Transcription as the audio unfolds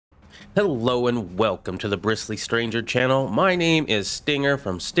Hello and welcome to the Bristly Stranger channel. My name is Stinger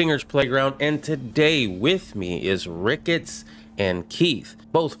from Stinger's Playground, and today with me is Ricketts and Keith,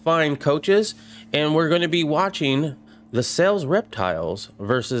 both fine coaches, and we're going to be watching the Sales Reptiles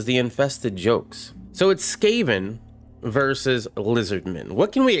versus the Infested Jokes. So it's Skaven versus Lizardmen.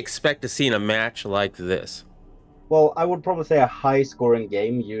 What can we expect to see in a match like this? Well, I would probably say a high-scoring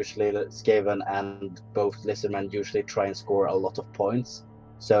game. Usually, Skaven and both Lizardmen usually try and score a lot of points.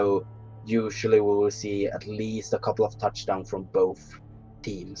 So usually we will see at least a couple of touchdowns from both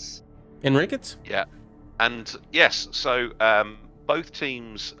teams. And Ricketts? Yeah, and yes, so both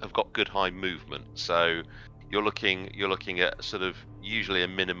teams have got good high movement. So you're looking at sort of usually a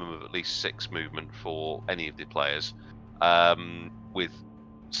minimum of at least 6 movement for any of the players, with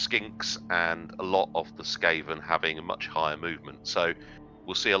Skinks and a lot of the Skaven having a much higher movement. So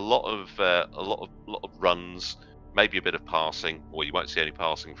we'll see a lot of runs, maybe a bit of passing, or you won't see any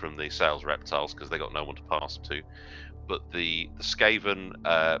passing from the Sales Reptiles because they got no one to pass to. But the Skaven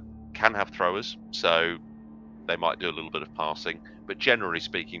can have throwers, so they might do a little bit of passing. But generally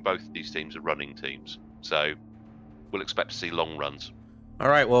speaking, both of these teams are running teams, so we'll expect to see long runs. All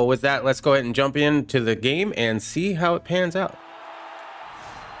right, well, with that, let's go ahead and jump into the game and see how it pans out.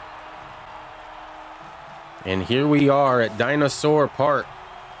 And here we are at Dinosaur Park.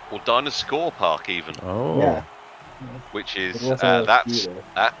 Or Dinosaur Park even. Oh. Yeah. Which is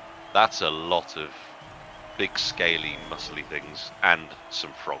that's a lot of big scaly muscly things and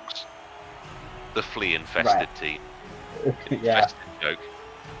some frogs. The flea infested team. Yeah. Infested joke.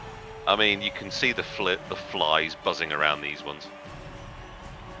 I mean, you can see the flies buzzing around these ones.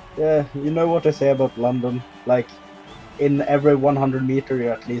 Yeah, you know what I say about London? Like, in every 100 meter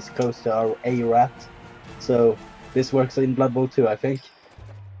you're at least close to a rat. So this works in Blood Bowl too, I think.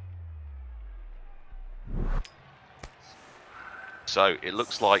 So it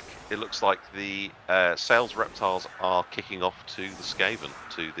looks like the Sales Reptiles are kicking off to the Skaven,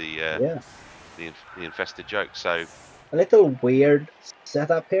 to the infested joke. So a little weird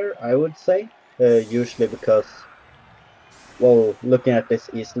setup here, I would say. Usually because, well, looking at this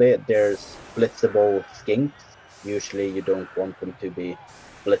easily, there's blitzable skinks. Usually you don't want them to be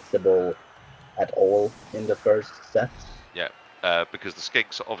blitzable at all in the first set. Yeah, because the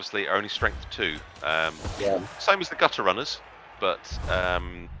skinks are obviously only strength 2. Yeah. Same as the gutter runners, but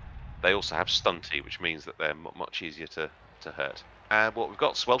they also have stunty, which means that they're much easier to hurt. And what we've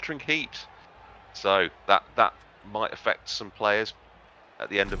got, sweltering heat. So that might affect some players at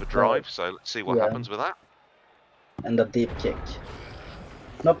the end of a drive. So let's see what happens with that. And a deep kick.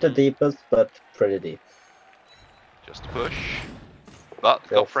 Not the deepest, but pretty deep. Just a push. But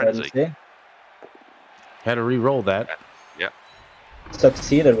got frenzy. Had to re-roll that. Yeah.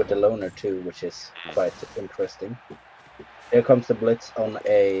 Succeeded with the loner too, which is quite interesting. Here comes the blitz on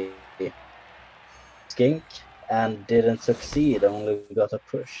a skink, and didn't succeed, only got a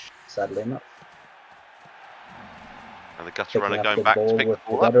push, sadly enough. And the gutter runner going back to pick the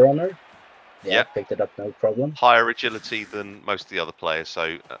ball up. Runner. Yeah, picked it up, no problem. Higher agility than most of the other players,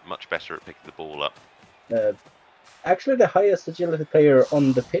 so much better at picking the ball up. Actually, the highest agility player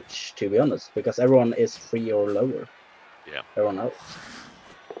on the pitch, to be honest, because everyone is 3 or lower. Yeah. Everyone else.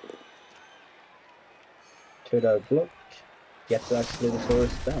 To the block. Gets actually the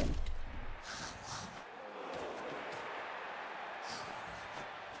forest down.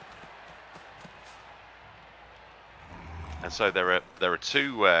 And so there are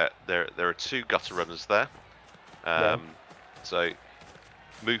two gutter runners there. So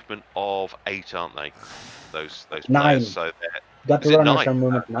movement of 8, aren't they? Those 9. Players. So gutter runners are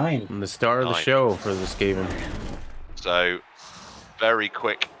movement 9. And the star of the show for the Skaven. So very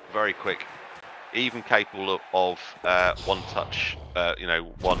quick, even capable of one touch.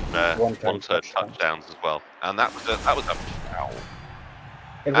 One turn touchdowns as well. And that was a foul.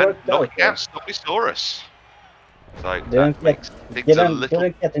 It worked out. Snobbysaurus. So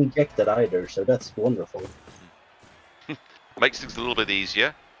didn't get injected either, so that's wonderful. Makes things a little bit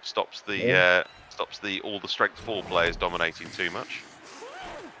easier. Stops all the strength 4 players dominating too much.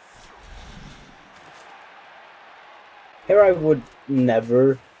 Here I would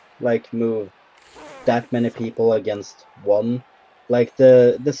never move that many people against one. Like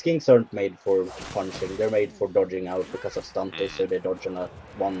the skinks aren't made for punching; they're made for dodging out because of stunty, so they dodge on a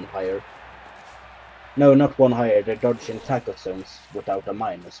 1 higher. No, not 1 higher. They dodge in tackle zones without a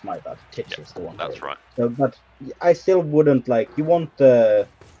minus. My bad. Titch is the 1 higher. That's right. So, but I still wouldn't You want to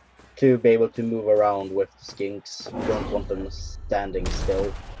be able to move around with the skinks. You don't want them standing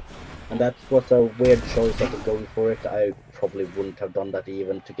still. And that was a weird choice of going for it. I probably wouldn't have done that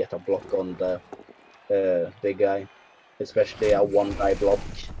even to get a block on the big guy, especially a 1-die block.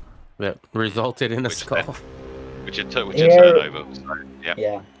 that resulted in a Which skull. which in Here- turnover. So, yeah.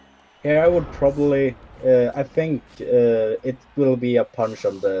 Yeah. Here I would probably, I think it will be a punch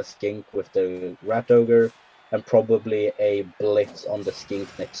on the skink with the rat ogre, and probably a blitz on the skink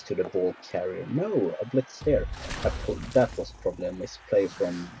next to the ball carrier. No, a blitz there. That was probably a misplay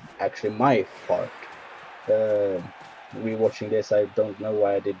from actually my part. Rewatching this, I don't know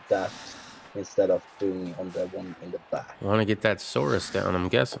why I did that instead of doing on the one in the back. I want to get that Saurus down, I'm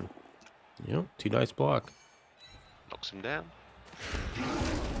guessing. Yep, 2 dice block. Knocks him down.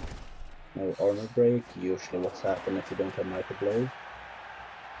 No armor break, usually what's happened if you don't have micro blow.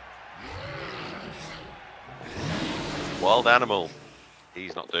 Wild animal.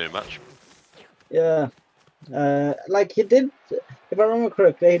 He's not doing much. Yeah, like he did, if I remember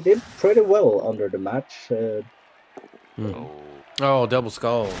correctly, he did pretty well under the match. Oh, Oh, double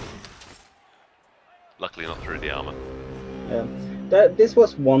skull. luckily not through the armor. This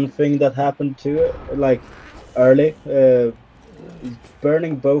was one thing that happened too, like early.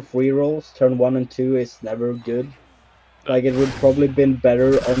 Burning both rerolls, turn 1 and 2, is never good. Like it would probably been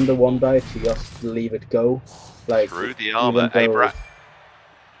better on the 1 die to just leave it go. Like Through the armor. even though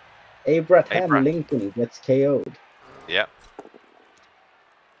Abraham Abra- Lincoln gets KO'd. Yeah.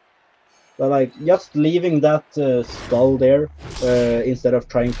 But like just leaving that skull there instead of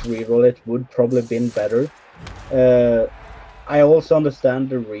trying to reroll it would probably been better. I also understand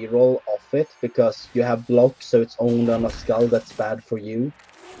the reroll of it because you have block, so it's only on a skull that's bad for you.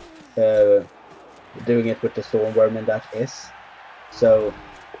 Doing it with the Stormworm in that is. So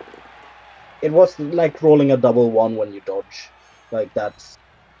it was like rolling a double 1 when you dodge. Like that's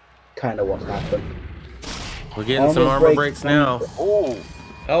kind of what happened. We're getting some armor breaks now. Oh,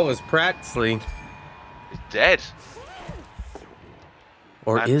 Oh, it's Bristly. he's dead.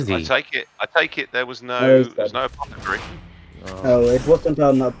 Or And is he? I take it there was No, no he's there's dead. no apothecary. Oh. No, it wasn't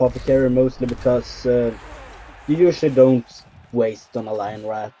an apothecary mostly because you usually don't waste on a lion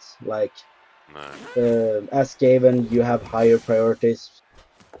rat. Like No. as Skaven, you have higher priorities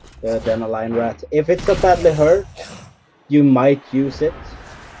than a lion rat. If it's a badly hurt, you might use it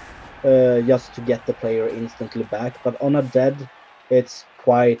just to get the player instantly back. But on a dead, it's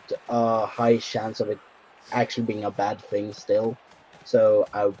quite a high chance of it actually being a bad thing still. So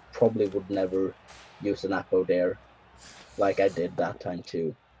I probably would never use an Apo there, like I did that time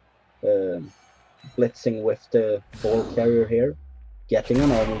too. Blitzing with the ball carrier here, getting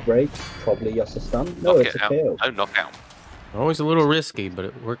an armor break, probably just a stun. No, Knock it's it a out. KO. No knockout. Always a little risky, but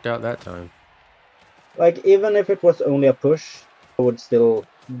it worked out that time. Like even if it was only a push, I would still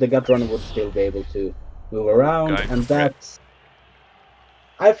the gut runner would still be able to move around, Going and for it. that's.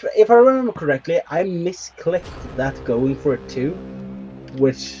 If I remember correctly, I misclicked that going for it too,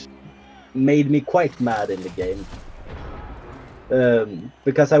 which made me quite mad in the game.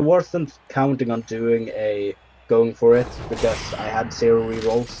 Because I wasn't counting on doing a going for it because I had 0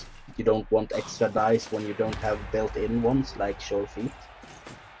 rerolls. You don't want extra dice when you don't have built-in ones like Sure Feet.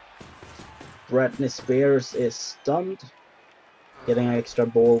 Bratney Spears is stunned, getting an extra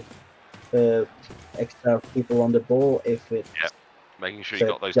ball, extra people on the ball if it. Yeah. Making sure So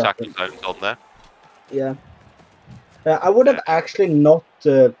you got those just tackle in- zones on there. Yeah. I would have actually not.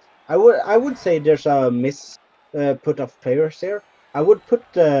 I would say there's a put of players here. I would put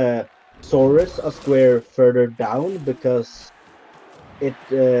Saurus a square further down because it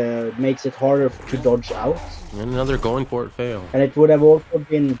makes it harder to dodge out, And another going for it fail. and it would have also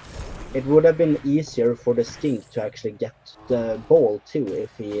been. It would have been easier for the skink to actually get the ball too if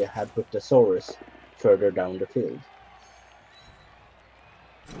he had put the Saurus further down the field.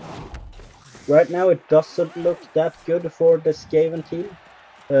 Right now it doesn't look that good for the Skaven team.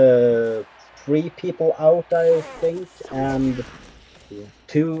 3 people out, I think, and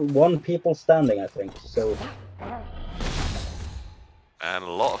 1 people standing, I think. So And a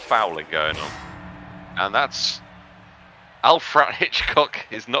lot of fouling going on. And that's Alfred Hitchcock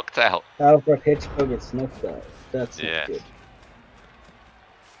is knocked out. Alfred Hitchcock is knocked out. That's Yeah. not good.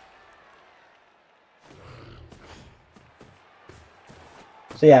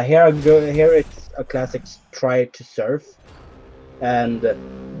 So yeah, here it's a classic try to surf, and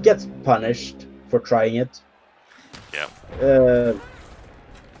gets punished for trying it. Yeah.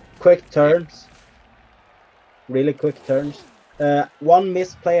 Quick turns, really quick turns. One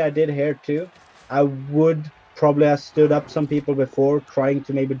misplay I did here too. I would probably have stood up some people before trying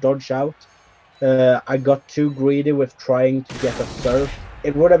to maybe dodge out. I got too greedy with trying to get a surf.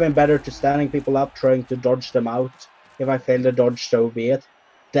 It would have been better to standing people up, trying to dodge them out. If I failed to dodge, so be it.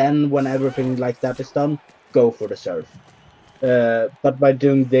 Then, when everything like that is done, go for the surf. But by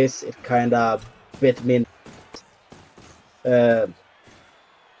doing this, it kind of bit me.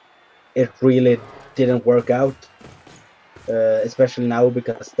 it really didn't work out. Especially now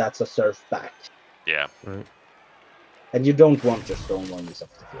because that's a surf back. Yeah. Right. And you don't want your strong ones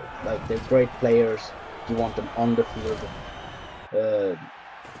off the field. Like, they're great players. You want them on the field.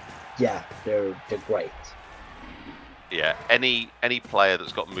 Yeah, they're great. Yeah. Any player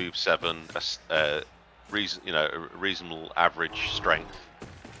that's got move 7, a reasonable average strength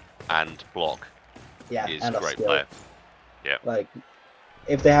and block, is and a great player. Yeah. Like,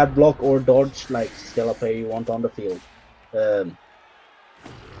 if they have block or dodge, like, still a player you want on the field.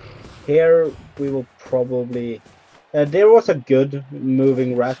 Here we will probably. There was a good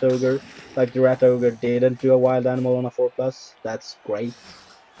moving Rat Ogre. Like, the Rat Ogre didn't do a wild animal on a 4+. That's great.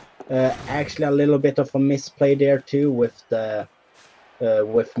 Actually, a little bit of a misplay there too with the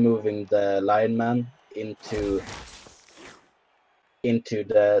with moving the Lion-Man into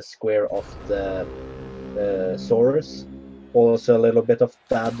the square of the Saurus. Also, a little bit of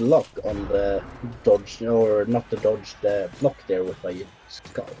bad luck on the dodge, or not the dodge, the block there with a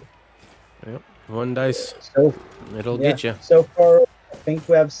skull. Yep. One dice. So It'll get you. So far, I think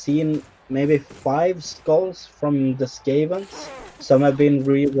we have seen maybe 5 skulls from the Skavens. Some have been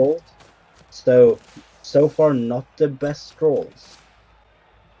re-rolled. So far, not the best rolls.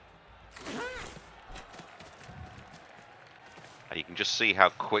 And you can just see how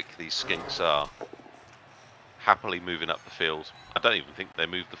quick these skinks are. Happily moving up the field. I don't even think they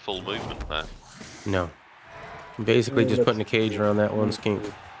moved the full movement there. No. Basically just putting a cage around that one skink.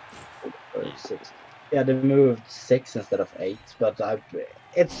 6. Yeah, they moved 6 instead of 8, but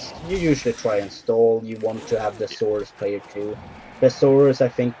you usually try and stall. You want to have the Saurus player too. The Saurus, I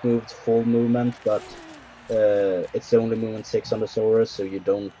think, moved full movement, but it's only movement 6 on the Saurus, so you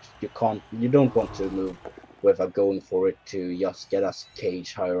don't want to move without going for it to just get a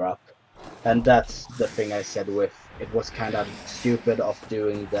cage higher up. And that's the thing I said with it was kind of stupid of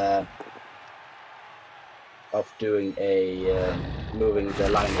doing moving the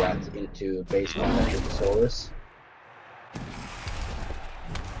Lion Rat into base combat with the Saurus.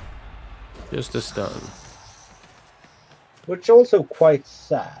 Just a stun. Which also quite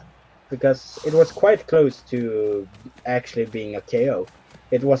sad, because it was quite close to actually being a KO.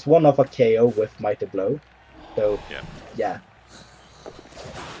 It was one of a KO with Mighty Blow. So yeah.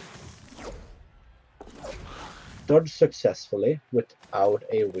 Dodged successfully without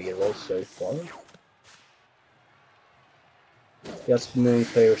a reroll so far. Just moving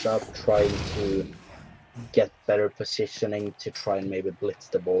players up, trying to get better positioning to try and maybe blitz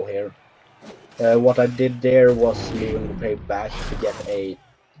the ball here. What I did there was leaving the player back to get a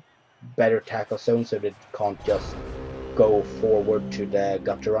better tackle zone so they can't just go forward to the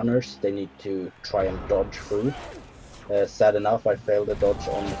gutter runners. They need to try and dodge through. Sad enough, I failed the dodge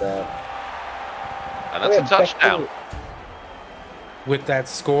on the... And that's a touchdown. With that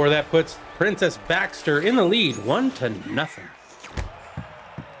score, that puts Princess Baxter in the lead, 1-0.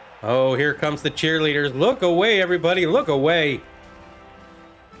 Oh, here comes the cheerleaders. Look away, everybody, look away.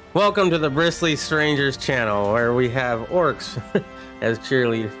 Welcome to the Bristly Strangers channel, where we have orcs as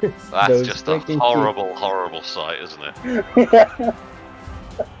cheerleaders. That's just a horrible, horrible sight, isn't it?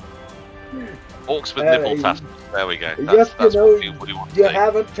 Orcs with nipple tassels. There we go. Just, that's you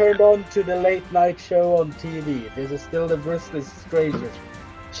haven't turned on to the late night show on TV. This is still the Bristly Strangers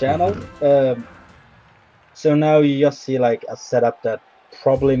channel. So now you just see like a setup that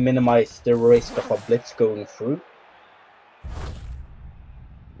probably minimizes the risk of a blitz going through.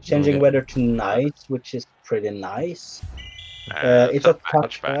 Changing weather to night, which is pretty nice. It's a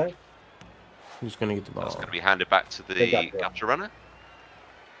touchback. Who's going to get the ball? That's going to be handed back to the gutter runner.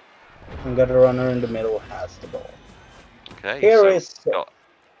 And gutter runner in the middle has the ball. Okay, Here so got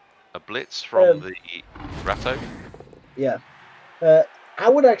a blitz from the Ratto. Yeah. I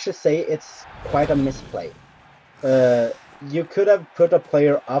would actually say it's quite a misplay. You could have put a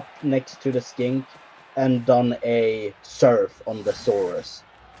player up next to the skink and done a surf on the Saurus,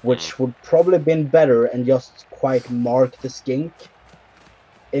 which would probably been better and just quite mark the skink.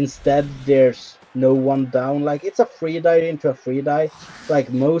 Instead, there's no one down. Like, it's a free die into a free die.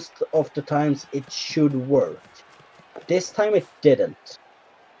 Like, most of the times it should work. This time it didn't.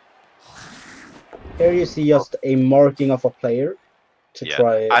 Here you see just a marking of a player to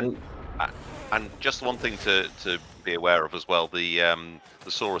try. And just one thing to be aware of as well: the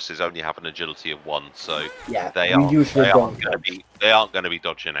Sauruses only have an agility of 1, so they aren't going to be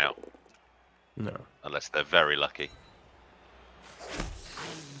dodging out. No, unless they're very lucky.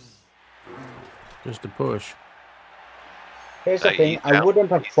 Just a push. Here's the thing: I wouldn't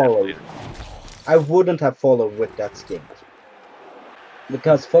have followed. I wouldn't have followed with that skink.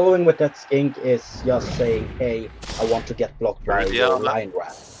 Because following with that skink is just saying, hey, I want to get blocked by your Lion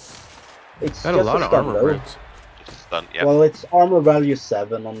Rat. It's Got just a lot of stun, armor though. breaks. Just a stun, yeah. Well, it's armor value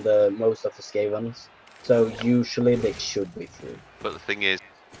 7 on the most of the Skavens, so usually they should be through. But the thing is,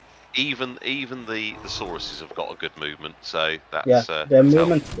 even the Sauruses have got a good movement, so that's Yeah, their that's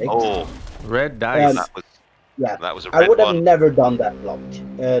movement helpful. 6. Oh, Red dice. that was a I red would have one. never done that block.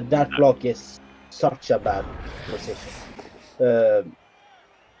 That block is such a bad position.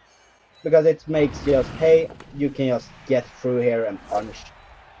 Because it makes just, hey, you can just get through here and punch,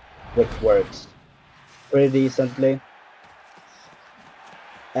 which works pretty decently.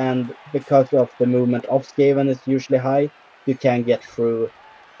 And because of the movement of Skaven is usually high, you can get through.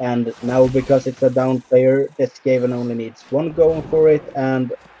 And now because it's a down player, the Skaven only needs one going for it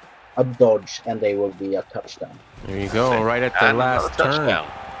and a dodge, and they will be a touchdown. There you go, right at the And last another turn.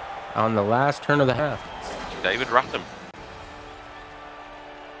 touchdown. On the last turn of the half. David Rattam.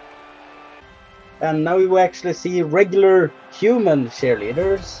 And now you actually see regular human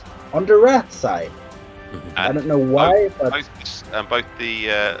cheerleaders on the rat side. I don't know why, but both the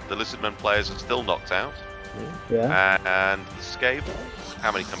Lizardmen players are still knocked out. yeah. And the Skaven,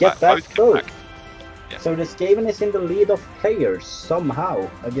 how many come Get back? back Both come both. back. Yeah. So the Skaven is in the lead of players somehow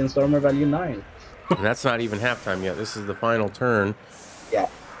against armor value 9. And that's not even halftime yet. This is the final turn. Yeah.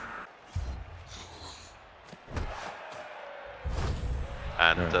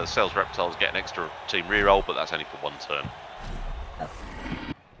 And Sales Reptiles get an extra team reroll, but that's only for one turn.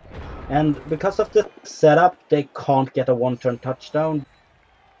 And because of the setup, they can't get a one-turn touchdown.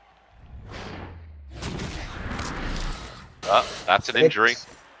 That's an injury.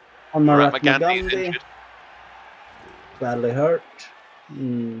 On Marat Marat McGandy is Magandi, injured. badly hurt.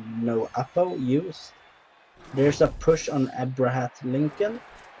 No Apo used. There's a push on Abrahat Lincoln,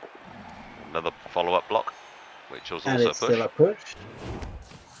 Another follow-up block, which was and also a it's push. still a push.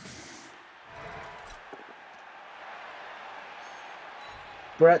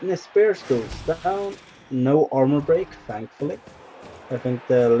 Bradney Spears goes down. No armor break, thankfully. I think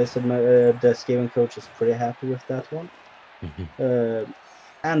the the Skaven coach is pretty happy with that one.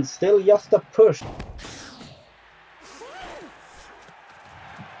 And still just a push.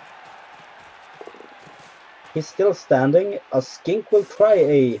 He's still standing. A skink will try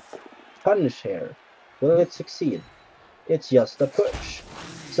a punch here. Will it succeed? It's just a push.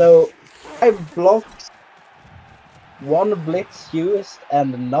 So 5 blocks, 1 blitz used,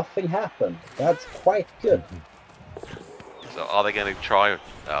 and nothing happened. That's quite good. So are they going to try?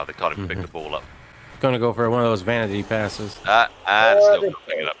 Oh, they can't even pick the ball up. Gonna go for one of those vanity passes. And still can't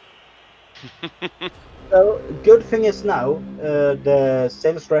pick it up. So, good thing is now, the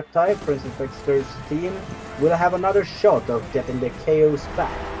Sales Reptile, Prince Infestor's team, will have another shot of getting the KOs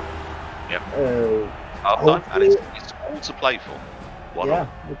back. Yep. And it's all to play for. Yeah.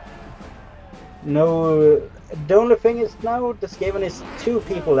 No, the only thing is now the Skaven is 2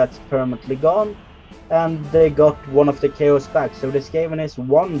 people that's permanently gone, and they got one of the KOs back. So the Skaven is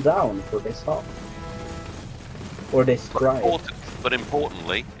 1 down for this half. Or this drive. But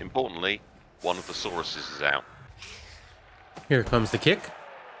importantly, one of the Sauruses is out. Here comes the kick.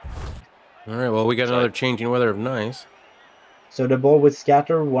 All right, well, we got another changing weather of nice. So the ball will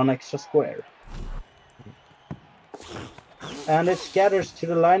scatter 1 extra square. And it scatters to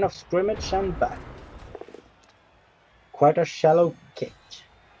the line of scrimmage and back. Quite a shallow kick,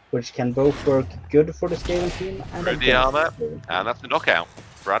 which can both work good for the Skaven team and Through the armor, and that's the knockout.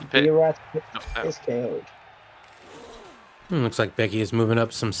 Brad Pitt is KO'd. Looks like Becky is moving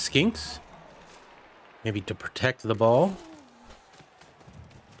up some skinks. Maybe to protect the ball.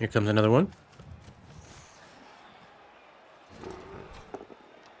 Here comes another one.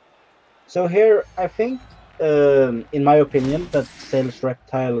 So here, I think, in my opinion, that Sales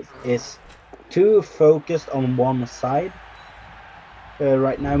Reptile is too focused on one side.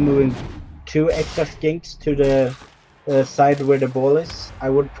 Right now, moving 2 extra skinks to the side where the ball is. I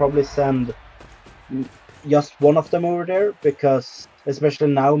would probably send just one of them over there, because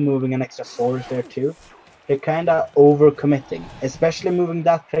especially now moving an extra Saurus there too, they're kind of overcommitting, especially moving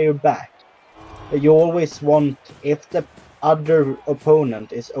that player back. You always want, if the other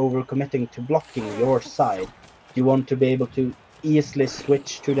opponent is overcommitting to blocking your side, you want to be able to easily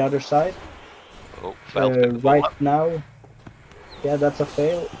switch to the other side. Oh, right now, yeah, that's a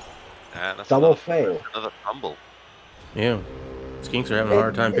fail. That's Double fail. Another fumble. Yeah, skinks are having a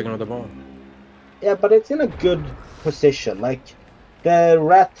hard time picking up the ball. Yeah, but it's in a good position. Like, the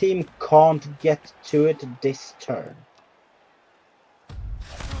rat team can't get to it this turn.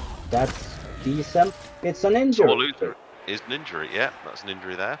 That's decent. It's an injury. Luther is an injury, yeah, that's an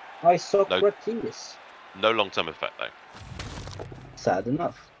injury there. I Socrates. No long-term effect though. Sad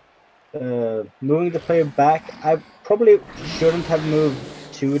enough. Moving the player back, I probably shouldn't have moved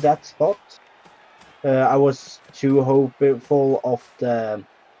to that spot. I was too hopeful of the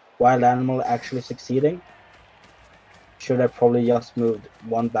wild animal actually succeeding. Should have probably just moved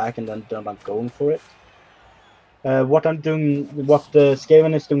one back and then done going for it. What the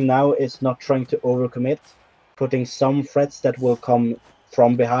Skaven is doing now is not trying to overcommit, putting some threats that will come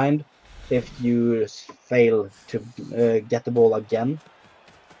from behind if you fail to get the ball again.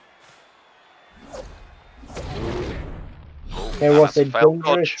 There was a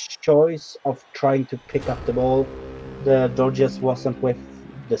dangerous choice of trying to pick up the ball. The dodges wasn't with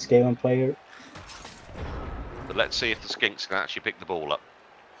the Skaven player. But let's see if the Skinks can actually pick the ball up.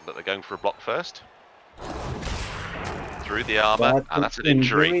 But they're going for a block first. Through the armour, and that's an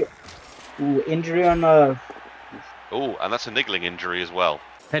injury. Ooh, injury on a... Oh, and that's a niggling injury as well.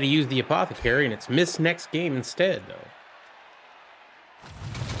 Had to use the apothecary, and it's missed next game instead, though.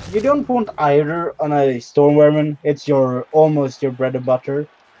 You don't want either on a Stormvermin. It's almost your bread and butter.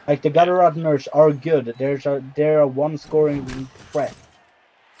 Like the Gutter Runners are good. They're a one scoring threat.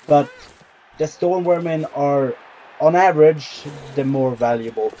 But the Stormvermin are, on average, the more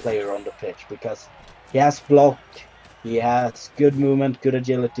valuable player on the pitch because he has block, he has good movement, good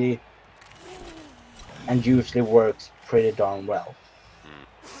agility, and usually works pretty darn well.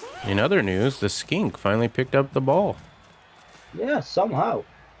 In other news, the skink finally picked up the ball. Yeah, somehow.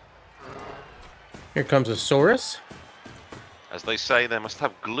 Here comes a Saurus. As they say, they must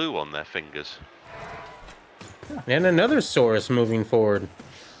have glue on their fingers. And another Saurus moving forward.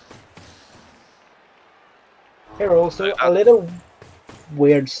 Here also a little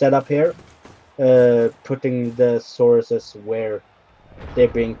weird setup here. Putting the Sauruses where they're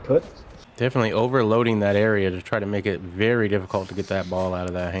being put. Definitely overloading that area to try to make it very difficult to get that ball out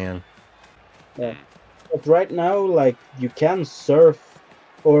of that hand. Yeah. But right now, like, you can surf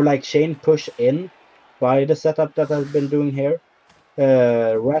or like chain push in by the setup that I've been doing here.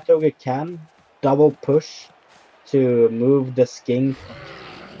 Rat Ogre can double push to move the skink,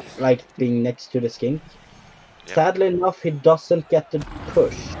 like being next to the skink. Yep. Sadly enough, he doesn't get the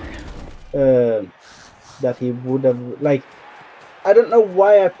push that he would have. Like, I don't know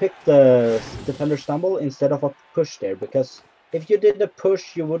why I picked the Defender Stumble instead of a push there, because if you did the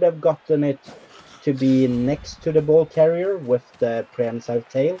push, you would have gotten it to be next to the ball carrier with the prehensile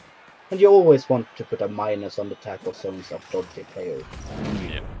tail, and you always want to put a minus on the tackle zones of dodgy players.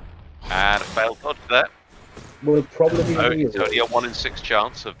 Yep. And a failed dodge there. Will probably be it's only a 1 in 6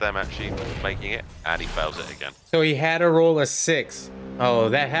 chance of them actually making it, and he fails it again. So he had to roll a 6. Oh,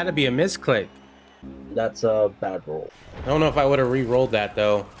 that had to be a misclick. That's a bad roll. I don't know if I would have re-rolled that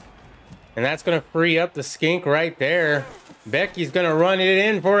though. And that's going to free up the skink right there. Becky's going to run it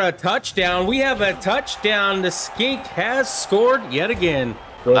in for a touchdown. We have a touchdown. The skink has scored yet again.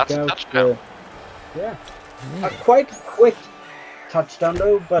 That's a touchdown. Yeah. A quite quick touchdown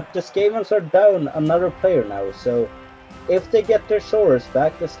though, but the Skavens are down another player now. So if they get their Saurus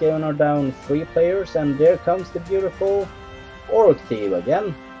back, the Skaven are down 3 players, and there comes the beautiful Orc team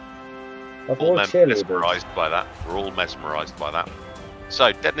again. All mesmerised by that. We're all mesmerised by that.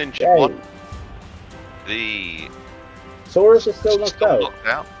 So, dead and injured 1. The Saurus is still knocked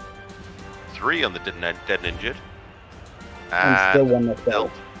out. 3 on the dead and injured. And still 1 knocked out.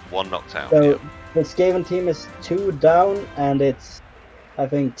 1 knocked out. So the Skaven team is 2 down, and it's, I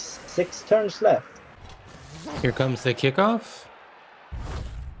think, 6 turns left. Here comes the kickoff.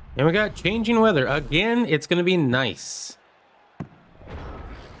 And we got changing weather. Again, it's going to be nice.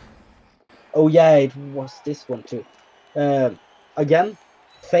 Oh yeah, it was this one too. Again,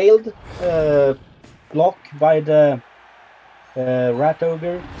 failed block by the Rat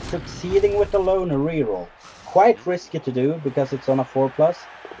Ogre, succeeding with the lone reroll. Quite risky to do because it's on a 4+,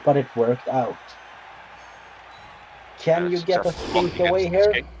 but it worked out. Can you get a skink away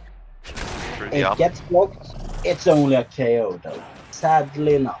here? It gets blocked. It's only a KO though.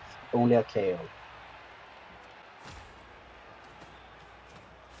 Sadly enough, only a KO.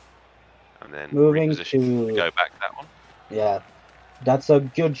 And then moving to go back that one. Yeah, that's a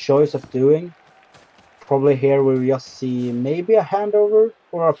good choice of doing. Probably here we'll just see maybe a handover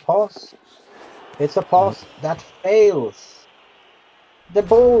or a pass. It's a pass that fails. The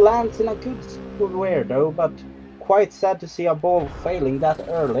ball lands in a good square though, but quite sad to see a ball failing that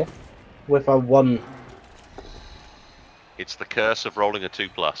early with a 1. It's the curse of rolling a 2+.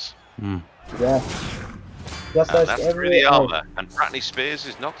 Yeah. Just and that's through the armour, and Bratney Spears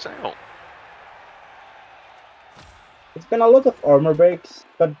is knocked out. It's been a lot of armor breaks,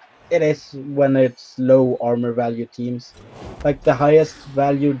 but it is when it's low armor value teams. Like the highest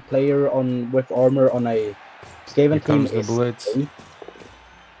valued player with armor on a Skaven team is Blitz.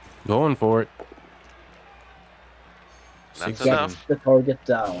 Going for it. That's Get enough. the target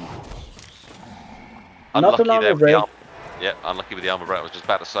down. Unlucky Not an armor there with the break. Yeah, unlucky with the armor break. I was just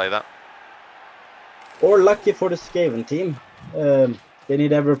about to say that. Or lucky for the Skaven team. They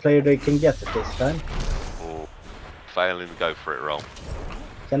need every player they can get at this time. Or failing to go for it roll.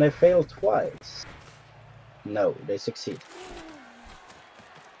 Can they fail twice? No, they succeed.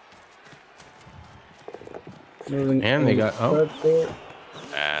 Moving And they got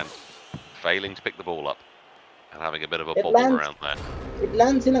And failing to pick the ball up. And having a bit of a It bobble lands- around there. It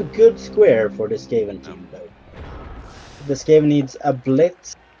lands in a good square for the Skaven team, though. The Skaven needs a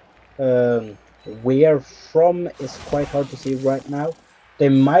blitz. Where from is quite hard to see right now. They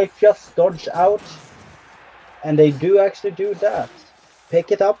might just dodge out, and they do actually do that.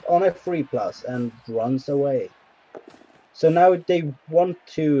 Pick it up on a 3+ and runs away. So now they want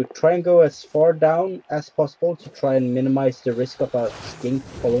to try and go as far down as possible to try and minimize the risk of a skink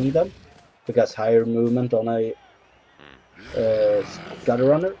following them, because higher movement on a gutter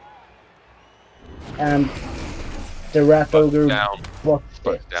runner. And the rat ogre watched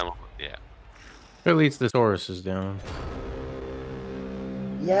it. Down, yeah. At least the Taurus is down.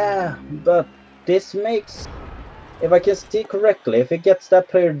 Yeah, but this makes, if I can see correctly, if it gets that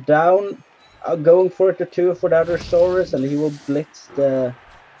player down, going for it to 2 for the other Saurus, and he will blitz the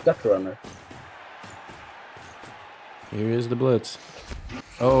gutter runner. Here is the blitz.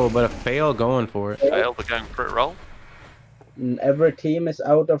 Oh, but a fail going for it. Fail the going for it roll. And every team is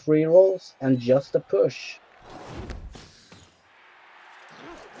out of rerolls and just a push.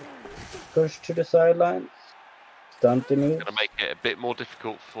 Push to the sidelines. Stunty move. Going to make it a bit more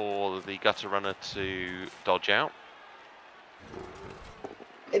difficult for the gutter runner to dodge out.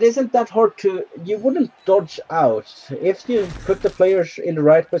 It isn't that hard to... You wouldn't dodge out. If you put the players in the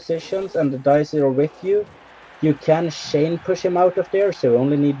right positions and the dice are with you, you can chain push him out of there, so you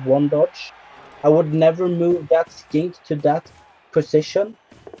only need 1 dodge. I would never move that skink to that position,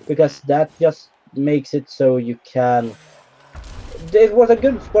 because that just makes it so you can... It was a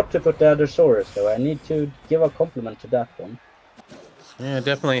good spot to put the other Saurus, though. I need to give a compliment to that one. Yeah,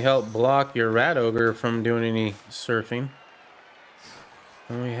 definitely help block your rat ogre from doing any surfing.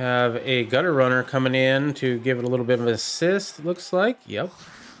 And we have a gutter runner coming in to give it a little bit of an assist, looks like. Yep.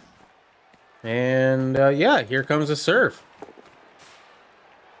 And yeah, here comes a surf.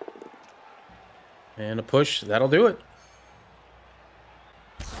 And a push, that'll do it.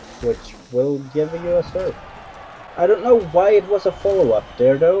 Which will give you a surf. I don't know why it was a follow-up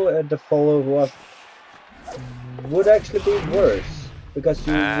there, though. The follow-up would actually be worse, because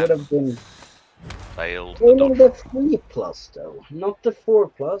you would have been Failed the failing dodge. the 3+, though. Not the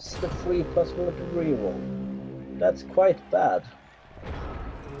 4+, the 3+ with the reroll. That's quite bad.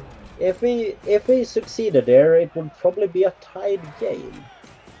 If we succeeded there, it would probably be a tied game.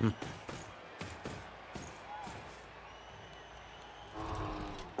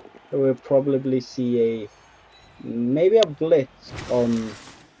 We'll probably see maybe a blitz on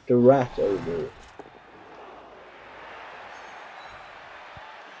the rat ogre.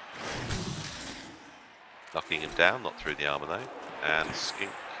 Knocking him down, not through the armor though. And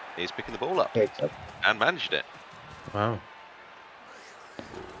Skink is picking the ball up. Picks up. And managed it. Wow.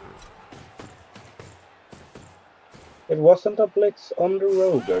 It wasn't a blitz on the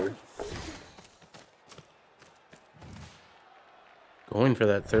roger. Going for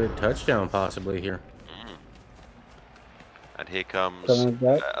that 3rd touchdown possibly here. And here comes Coming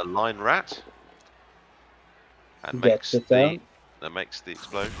back. a line rat. And Gets it down. that makes the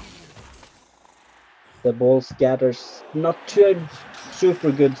explosion. The ball scatters not to a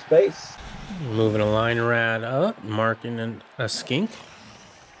super good space. Moving a line rat up, marking a skink.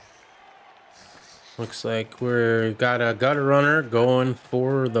 Looks like we're got a gutter runner going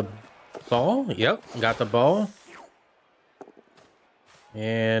for the ball. Yep, got the ball.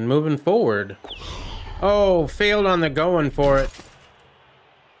 And moving forward. Oh, failed on the going for it.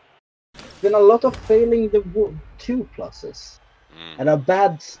 Been a lot of failing the 2+. And a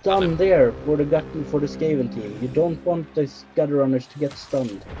bad stun there for the Skaven team. You don't want the gutter runners to get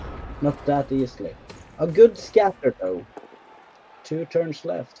stunned. Not that easily. A good scatter though. 2 turns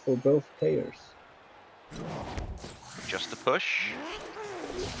left for both players. Just a push.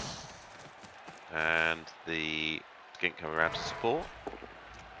 And the skink coming around to support.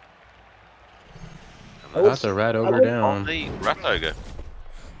 And Got the rat ogre on down. the rat ogre.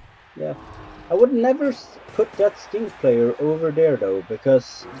 Yeah. I would never put that skink player over there though,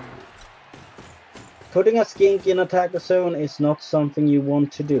 because putting a skink in attacker zone is not something you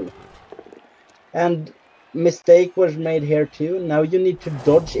want to do. And mistake was made here too. Now you need to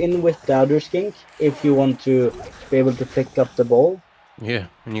dodge in with the other skink if you want to be able to pick up the ball. Yeah,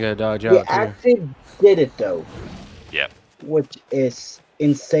 and you gotta dodge We out too. actually did it though. Yep. which is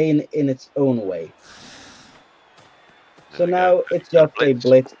insane in its own way. So There we now go. it's just a Blitz.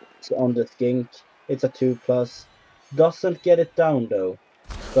 blitz on the skink. It's a 2+. Doesn't get it down though,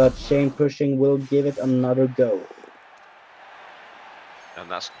 but chain pushing will give it another go. And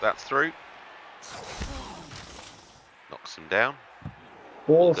that's through. Knocks him down.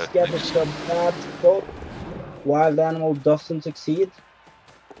 Ball Good. gets a bad spot. Wild Animal doesn't succeed.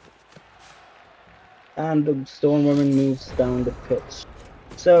 And the Stormwoman moves down the pitch.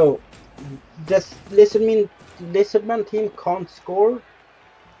 So, this Lizardman team can't score.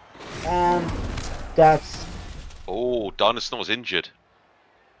 And that's... Oh, Dinosaur's injured.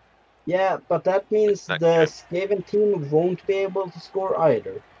 Yeah, but that means the Okay. Skaven team won't be able to score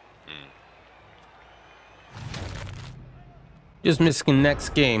either. Just missing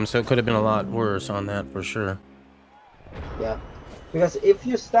next game, so it could have been a lot worse on that for sure. Yeah. Because if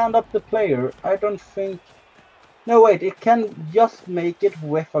you stand up the player, I don't think... No, wait, it can just make it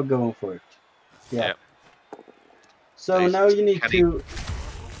without going for it. Yeah. Yep. So Nice. now you need Can to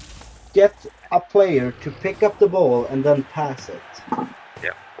get a player to pick up the ball and then pass it.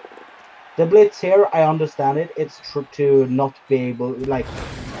 Yep. The blitz here, I understand it. It's to not be able, like,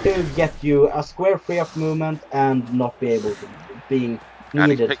 to get you a square free of movement and not be able to being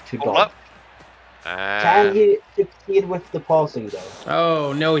needed to dodge. Can he succeed with the passing though?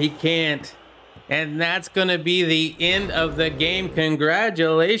 Oh, no, he can't. And that's going to be the end of the game.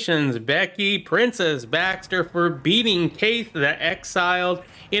 Congratulations, Becky Princess Baxter, for beating Kaith the Exiled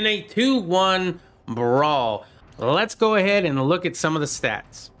in a 2-1 brawl. Let's go ahead and look at some of the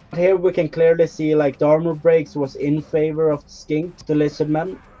stats. Here we can clearly see like the armor breaks was in favor of Skink, the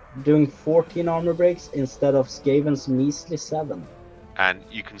Lizardmen, doing 14 armor breaks instead of Skaven's measly 7. And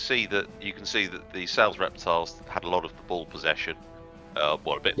you can see that the Sales Reptiles had a lot of the ball possession,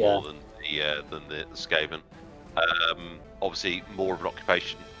 well, a bit more than the Skaven. Obviously, more of an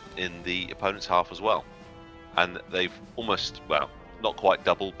occupation in the opponent's half as well, and they've almost, well, not quite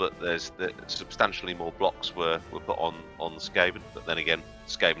double, but there's substantially more blocks were put on the Skaven. But then again,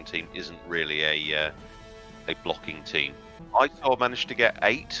 the Skaven team isn't really a blocking team. I managed to get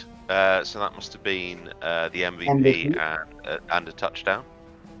 8. So that must have been the MVP. And a touchdown.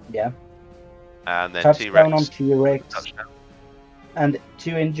 Yeah. And then touchdown on T-Rex. T-Rex. Touchdown. And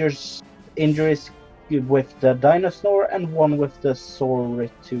 2 injuries with the Dinosaur and 1 with the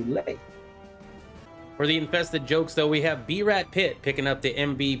Sorry Too Late. For the Infested Jokes, though, we have B-Rat Pitt picking up the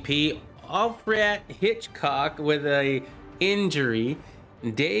MVP. Alfred Hitchcock with a injury.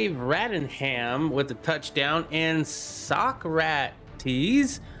 Dave Rattenham with a touchdown. And Socrates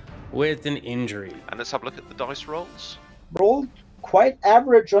with an injury. And let's have a look at the dice rolls. Rolled quite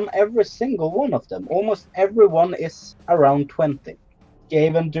average on every single one of them. Almost everyone is around 20.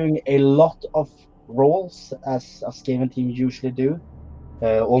 Skaven doing a lot of rolls, as a Skaven team usually do.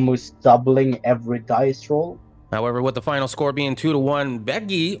 Almost doubling every dice roll. However, with the final score being 2-1,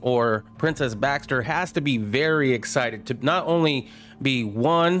 Becky, or Princess Baxter, has to be very excited to not only be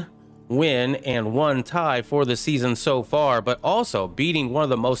 1 win and 1 tie for the season so far, but also beating one of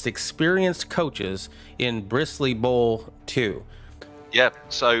the most experienced coaches in Bristly Bowl 2. Yeah,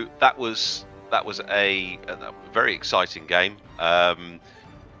 so that was a very exciting game. I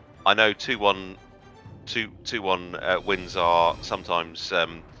know 2-1 wins are sometimes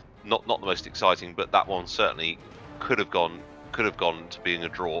not the most exciting, but that one certainly could have gone to being a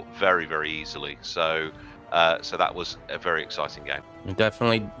draw very, very easily. So that was a very exciting game. It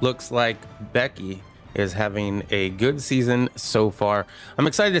definitely looks like Becky is having a good season so far. I'm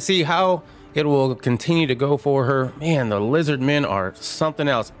excited to see how it will continue to go for her. Man, the Lizardmen are something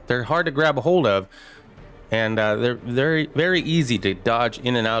else. They're hard to grab a hold of, and they're very, very easy to dodge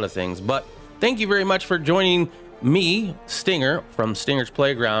in and out of things. But thank you very much for joining me, Stinger, from Stinger's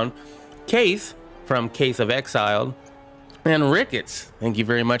Playground, Kaith from Kaith of Exiled, and Ricketts. Thank you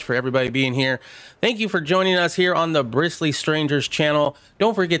very much for everybody being here. Thank you for joining us here on the Bristly Strangers channel.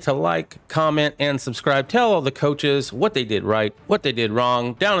 Don't forget to like, comment, and subscribe. Tell all the coaches what they did right, what they did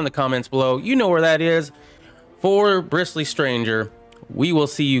wrong, down in the comments below. You know where that is. For Bristly Stranger, we will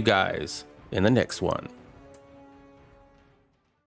see you guys in the next one.